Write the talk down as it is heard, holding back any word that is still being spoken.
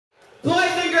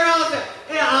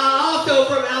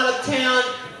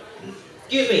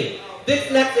excuse me, this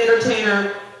next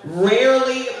entertainer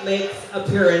rarely makes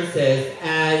appearances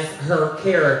as her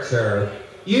character.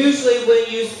 Usually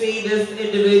when you see this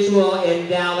individual in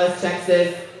Dallas,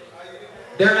 Texas,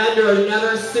 they're under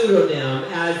another pseudonym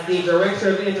as the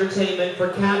Director of Entertainment for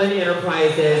Cabin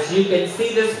Enterprises. You can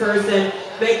see this person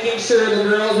making sure the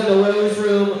girls in the rose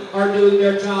room are doing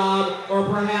their job, or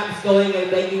perhaps going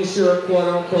and making sure,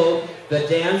 quote-unquote, the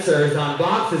dancers on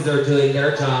boxes are doing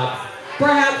their jobs.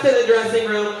 Perhaps in the dressing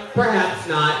room, perhaps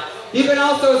not. You can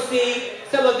also see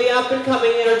some of the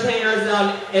up-and-coming entertainers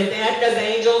on Edna's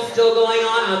Angels still going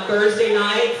on Thursday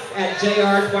nights at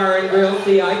JR's Bar and Grill.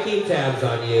 See, I keep tabs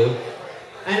on you.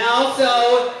 And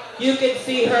also, you can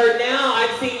see her now.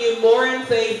 I've seen you more in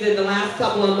face in the last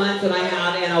couple of months than I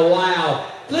have in a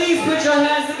while. Please put your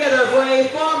hands together for a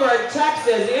former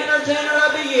Texas Entertainer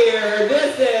of the Year.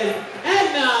 This is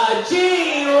Edna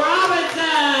Jean Robinson.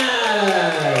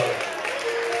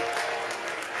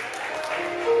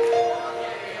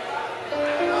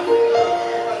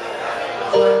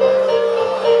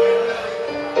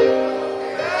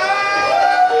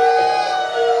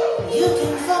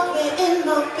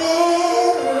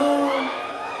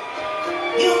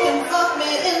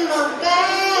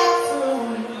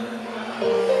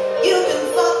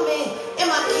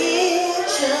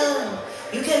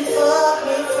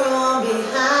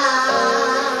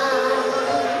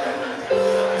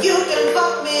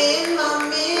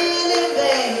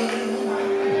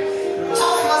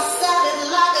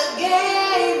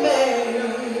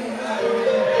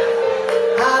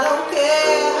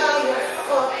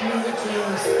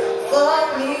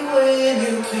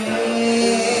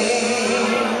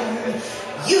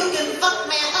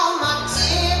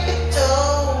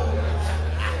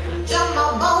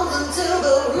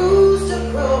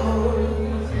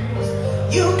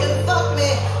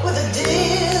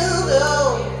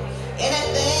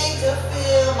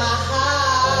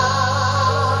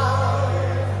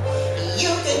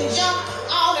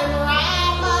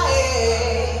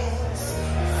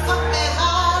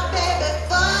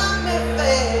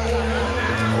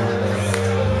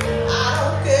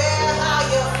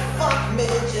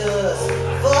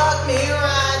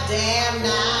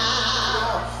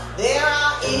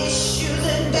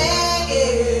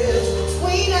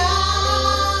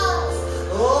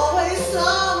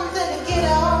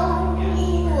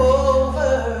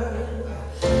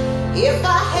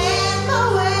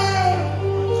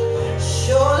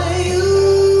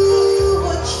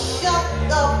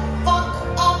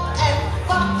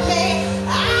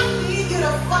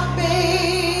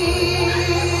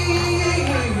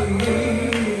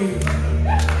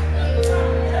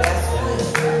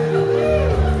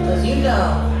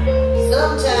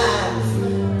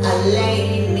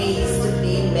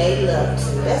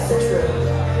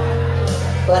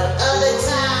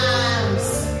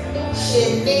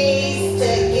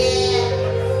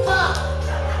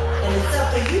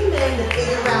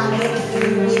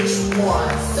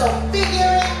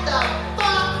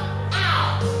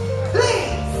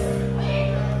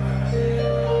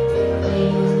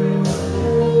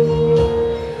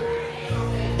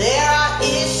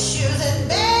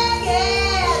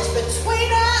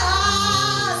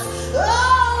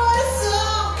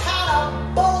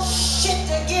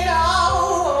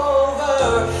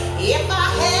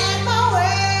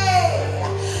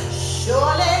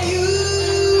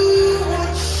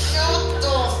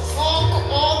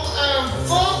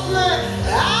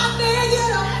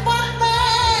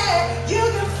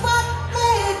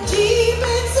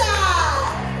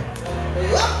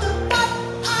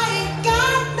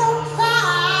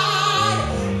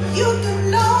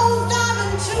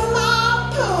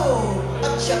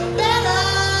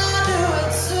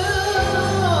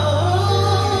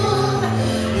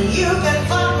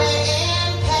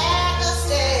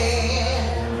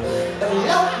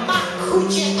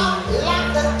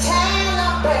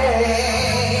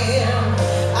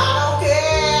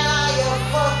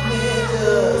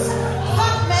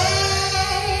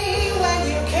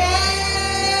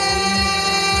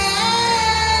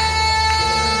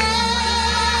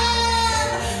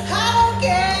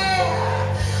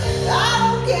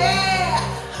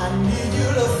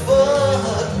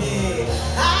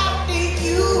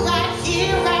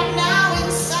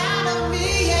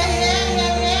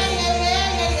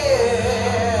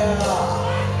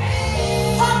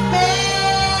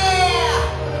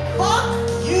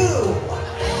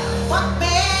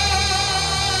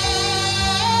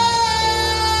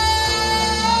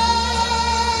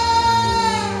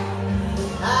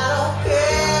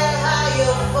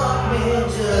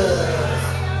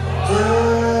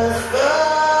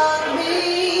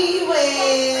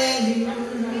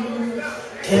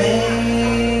 Hey.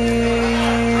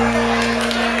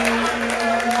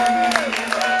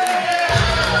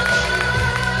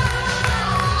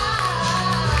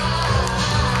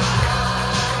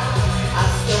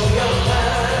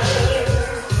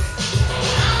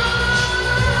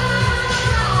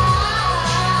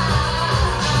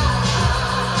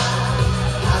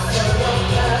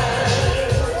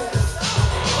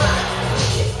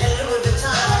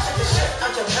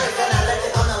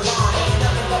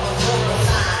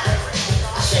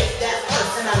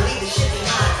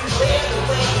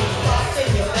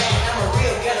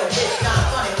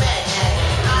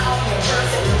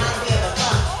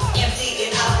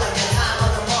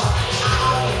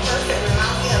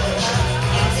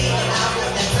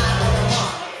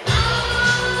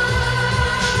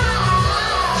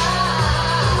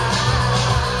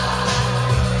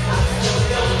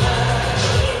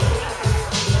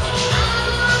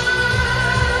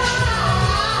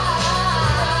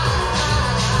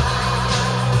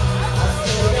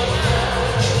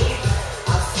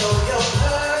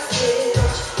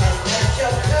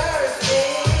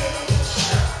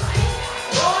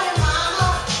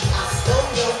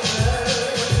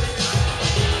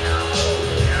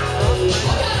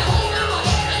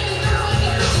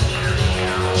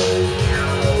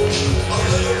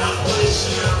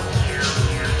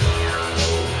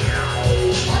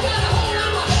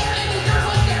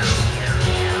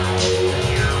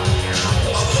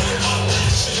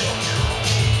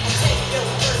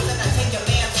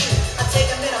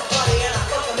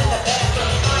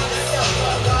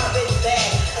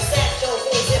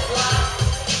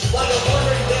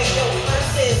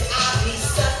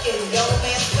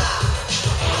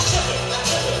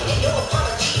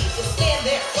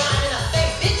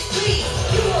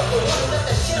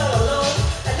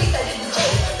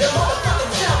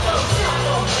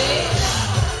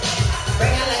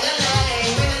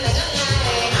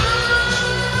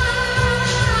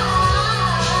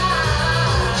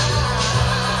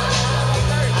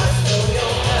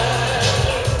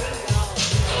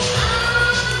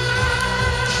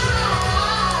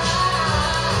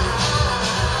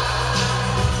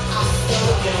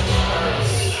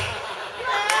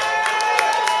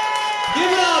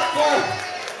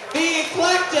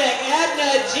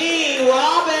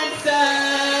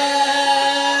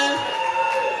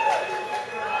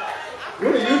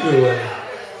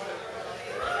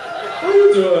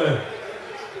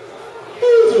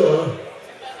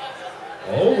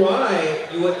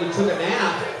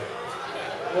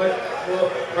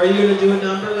 Are you going to do a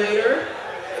number later?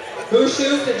 Whose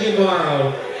shoes did you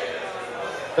borrow?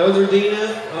 Those are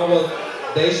Dina's? Oh, well,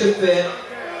 they should fit.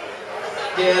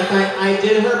 Yes, I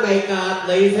did her makeup,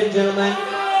 ladies and gentlemen.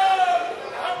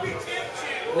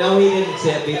 No, he didn't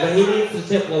tip me, but he needs to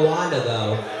tip Lawanda,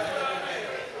 though.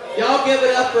 Y'all give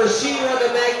it up for Shira the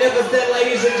Magnificent,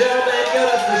 ladies and gentlemen. Give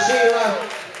it up for Shira.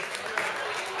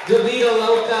 Davida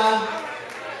Loca.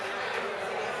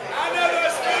 I know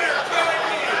those men are killing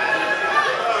me.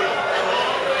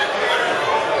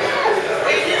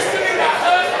 It used to be my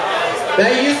husband.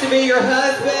 That used to be your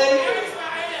husband.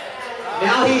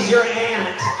 Now he's your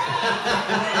aunt.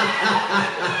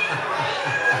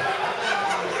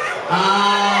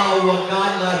 Oh, well,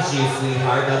 God loves you,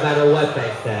 sweetheart, no matter what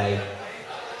they say.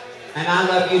 And I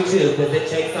love you too, because it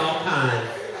takes all kinds.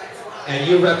 And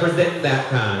you represent that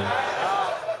kind.